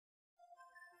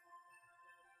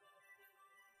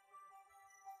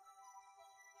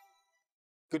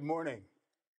Good morning,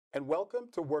 and welcome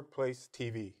to Workplace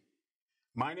TV.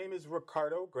 My name is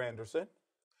Ricardo Granderson,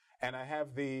 and I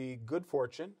have the good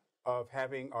fortune of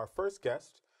having our first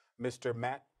guest, Mr.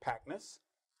 Matt Paknis.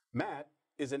 Matt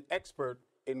is an expert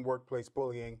in workplace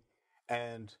bullying,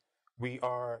 and we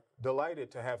are delighted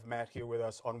to have Matt here with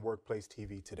us on Workplace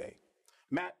TV today.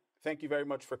 Matt, thank you very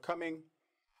much for coming.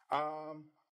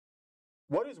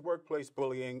 What is workplace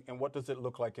bullying, and what does it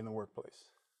look like in the workplace?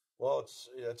 Well,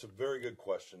 it's a very good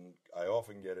question. I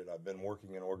often get it. I've been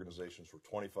working in organizations for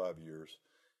 25 years,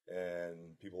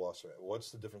 and people also say,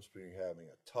 what's the difference between having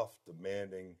a tough,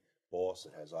 demanding boss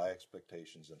that has high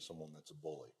expectations and someone that's a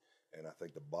bully? And I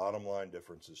think the bottom line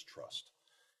difference is trust.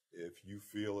 If you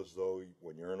feel as though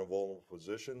when you're in a vulnerable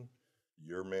position,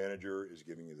 your manager is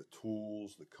giving you the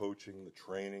tools, the coaching, the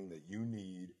training that you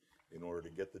need in order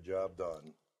to get the job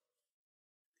done,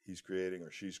 he's creating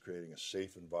or she's creating a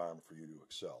safe environment for you to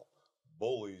excel.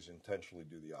 Bullies intentionally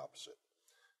do the opposite.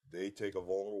 They take a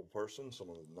vulnerable person,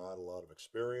 someone with not a lot of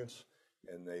experience,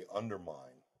 and they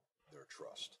undermine their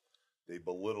trust. They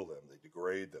belittle them, they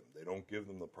degrade them, they don't give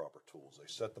them the proper tools, they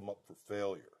set them up for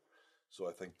failure. So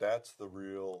I think that's the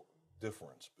real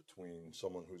difference between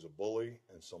someone who's a bully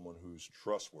and someone who's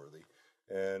trustworthy.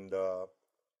 And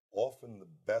often the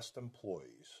best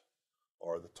employees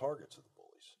are the targets of the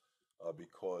bullies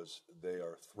because they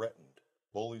are threatened.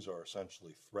 Bullies are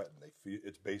essentially threatened. They feel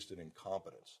it's based in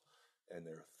incompetence, and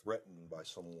they're threatened by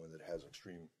someone that has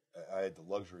extreme. I had the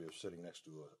luxury of sitting next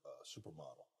to a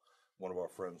supermodel. One of our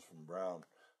friends from Brown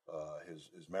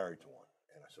is married to one,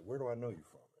 and I said, "Where do I know you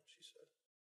from?" And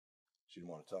she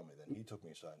didn't want to tell me. Then he took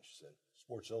me aside and she said,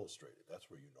 "Sports Illustrated. That's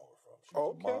where you know her from.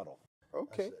 She's a model."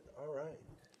 Okay. I said, "All right."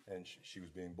 And she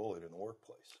was being bullied in the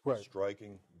workplace. Right.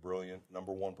 Striking, brilliant,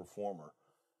 #1 performer,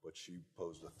 but she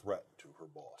posed a threat to her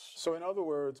boss. So in other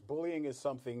words, bullying is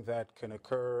something that can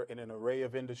occur in an array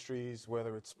of industries,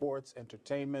 whether it's sports,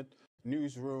 entertainment,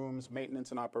 newsrooms, maintenance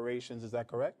and operations. Is that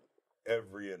correct?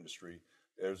 Every industry.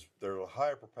 There's a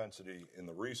higher propensity in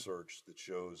the research that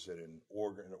shows that in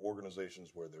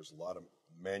organizations where there's a lot of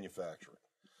manufacturing,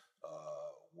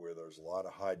 where there's a lot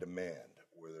of high demand,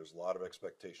 where there's a lot of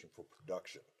expectation for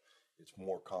production, it's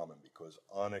more common because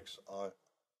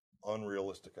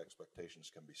unrealistic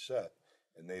expectations can be set,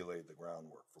 and they laid the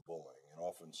groundwork for bullying. And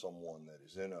often someone that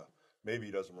is maybe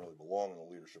he doesn't really belong in a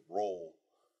leadership role,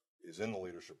 is in the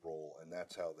leadership role, and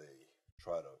that's how they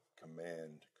try to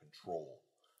command control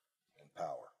and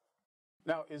power.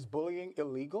 Now, is bullying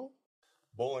illegal?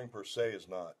 Bullying per se is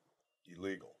not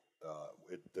illegal.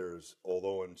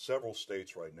 Although in several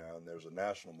states right now, and there's a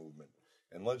national movement,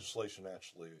 and legislation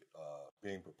actually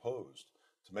being proposed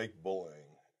to make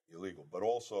bullying illegal, but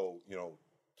also,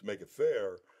 to make it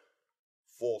fair,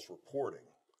 false reporting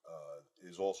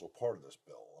is also part of this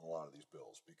bill, and a lot of these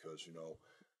bills, because,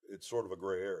 it's sort of a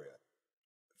gray area.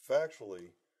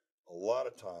 Factually, a lot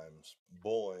of times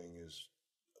bullying is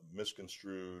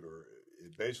misconstrued, or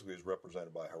it basically is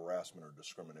represented by harassment or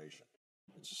discrimination.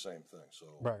 It's the same thing.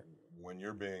 So right. When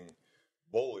you're being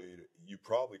bullied, you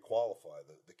probably qualify,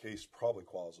 the case probably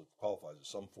qualifies as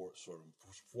some sort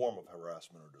of form of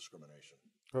harassment or discrimination.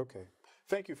 Okay.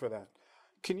 Thank you for that.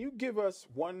 Can you give us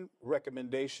one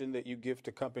recommendation that you give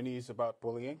to companies about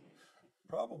bullying?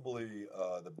 Probably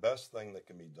the best thing that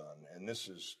can be done, and this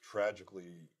is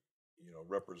tragically,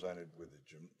 represented with the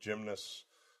gymnasts,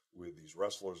 with these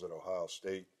wrestlers at Ohio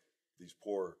State. These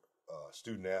poor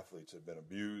student athletes have been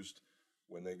abused.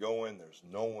 When they go in, there's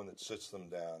no one that sits them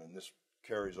down, and this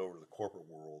carries over to the corporate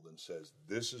world and says,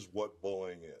 this is what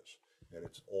bullying is. And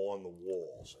it's on the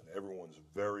walls, and everyone's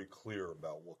very clear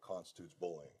about what constitutes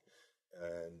bullying.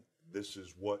 And this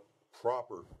is what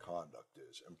proper conduct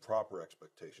is, and proper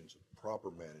expectations, and proper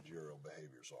managerial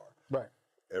behaviors are. Right.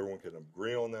 Everyone can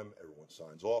agree on them, everyone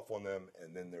signs off on them,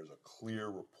 and then there's a clear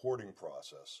reporting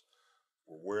process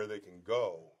for where they can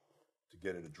go to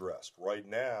get it addressed. Right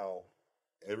now,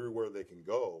 everywhere they can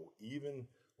go, even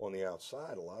on the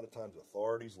outside, a lot of times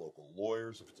authorities, local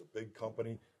lawyers, if it's a big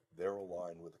company, they're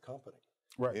aligned with the company.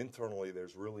 Right. Internally,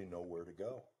 there's really nowhere to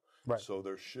go. Right. So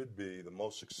there should be the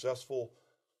most successful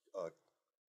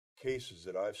cases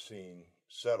that I've seen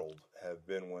settled have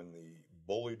been when the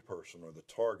bullied person or the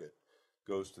target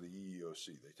goes to the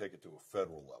EEOC. They take it to a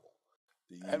federal level.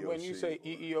 And when you say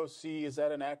EEOC, is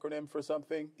that an acronym for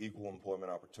something? Equal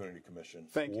Employment Opportunity Commission.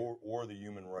 Thank you. Or the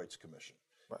Human Rights Commission.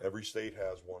 Right. Every state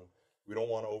has one. We don't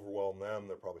want to overwhelm them.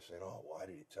 They're probably saying, "Oh, why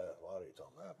did he tell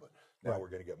them that?" But now we're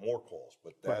going to get more calls.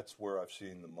 But that's where I've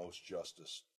seen the most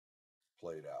justice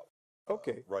played out.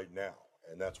 Okay. Right now.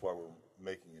 And that's why we're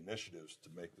making initiatives to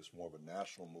make this more of a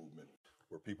national movement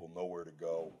where people know where to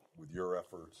go with your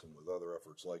efforts and with other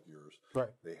efforts like yours.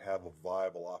 Right. They have a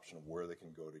viable option of where they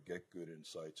can go to get good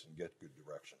insights and get good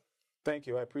direction. Thank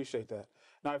you. I appreciate that.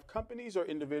 Now, if companies or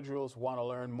individuals want to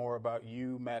learn more about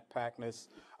you, Matt Paknis,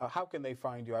 how can they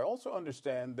find you? I also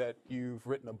understand that you've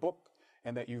written a book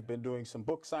and that you've been doing some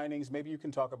book signings. Maybe you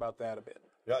can talk about that a bit.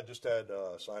 Yeah, I just had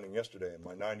a signing yesterday, and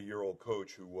my 90-year-old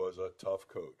coach, who was a tough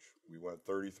coach. We went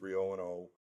 33-0-0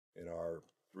 in our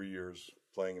 3 years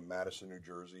playing in Madison, New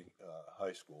Jersey,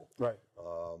 high school. Right.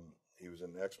 He was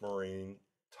an ex-Marine,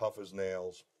 tough as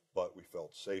nails, but we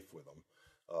felt safe with him.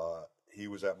 He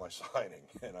was at my signing,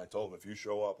 and I told him, if you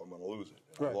show up, I'm going to lose it.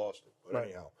 And I lost it. But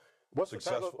anyhow, what's the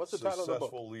title of the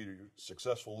book?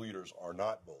 Successful leaders are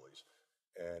not bullies,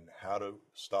 and how to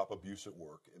stop abuse at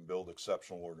work and build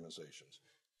exceptional organizations.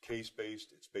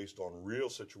 Case-based, it's based on real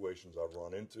situations I've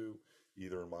run into,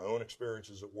 either in my own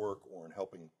experiences at work or in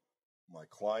helping my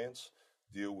clients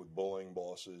deal with bullying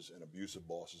bosses and abusive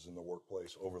bosses in the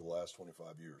workplace over the last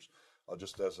 25 years.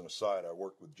 Just as an aside, I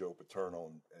worked with Joe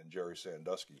Paterno and Jerry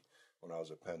Sandusky when I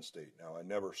was at Penn State. Now, I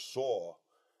never saw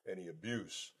any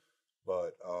abuse,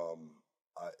 but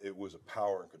it was a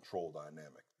power and control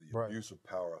dynamic. The abuse of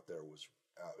power out there was,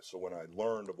 so when I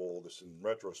learned of all this in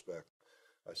retrospect,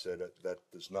 I said that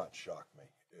does not shock me.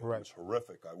 It was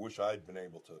horrific. I wish I'd been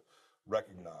able to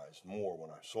recognize more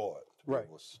when I saw it, to be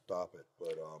able to stop it.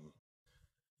 But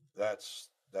that's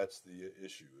the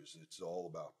issue, is it's all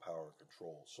about power and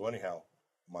control. So anyhow,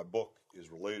 my book is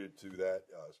related to that,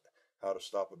 how to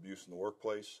stop abuse in the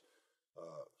workplace.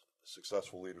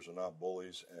 Successful leaders are not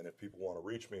bullies. And if people want to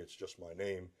reach me, it's just my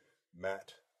name,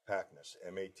 Matt Paknis,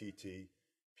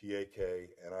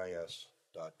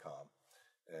 MattPaknis.com.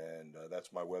 And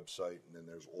that's my website. And then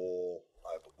I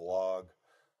have a blog.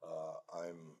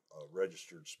 I'm a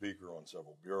registered speaker on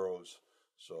several bureaus.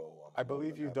 So I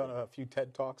believe you've done a few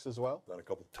TED Talks as well. Done a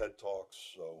couple TED Talks,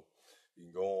 so you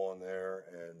can go on there,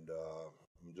 and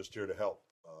I'm just here to help.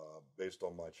 Based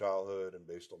on my childhood and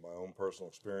based on my own personal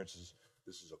experiences,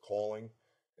 this is a calling,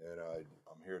 and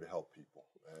I'm here to help people.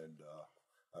 And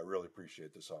I really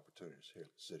appreciate this opportunity to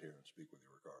sit here and speak with you,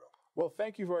 Ricardo. Well,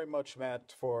 thank you very much,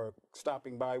 Matt, for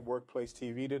stopping by Workplace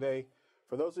TV today.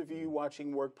 For those of you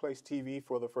watching Workplace TV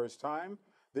for the first time,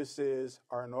 this is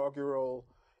our inaugural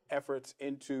efforts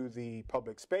into the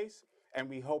public space, and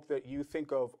we hope that you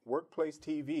think of Workplace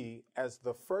TV as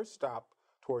the first stop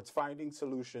towards finding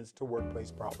solutions to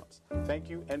workplace problems. Thank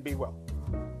you, and be well.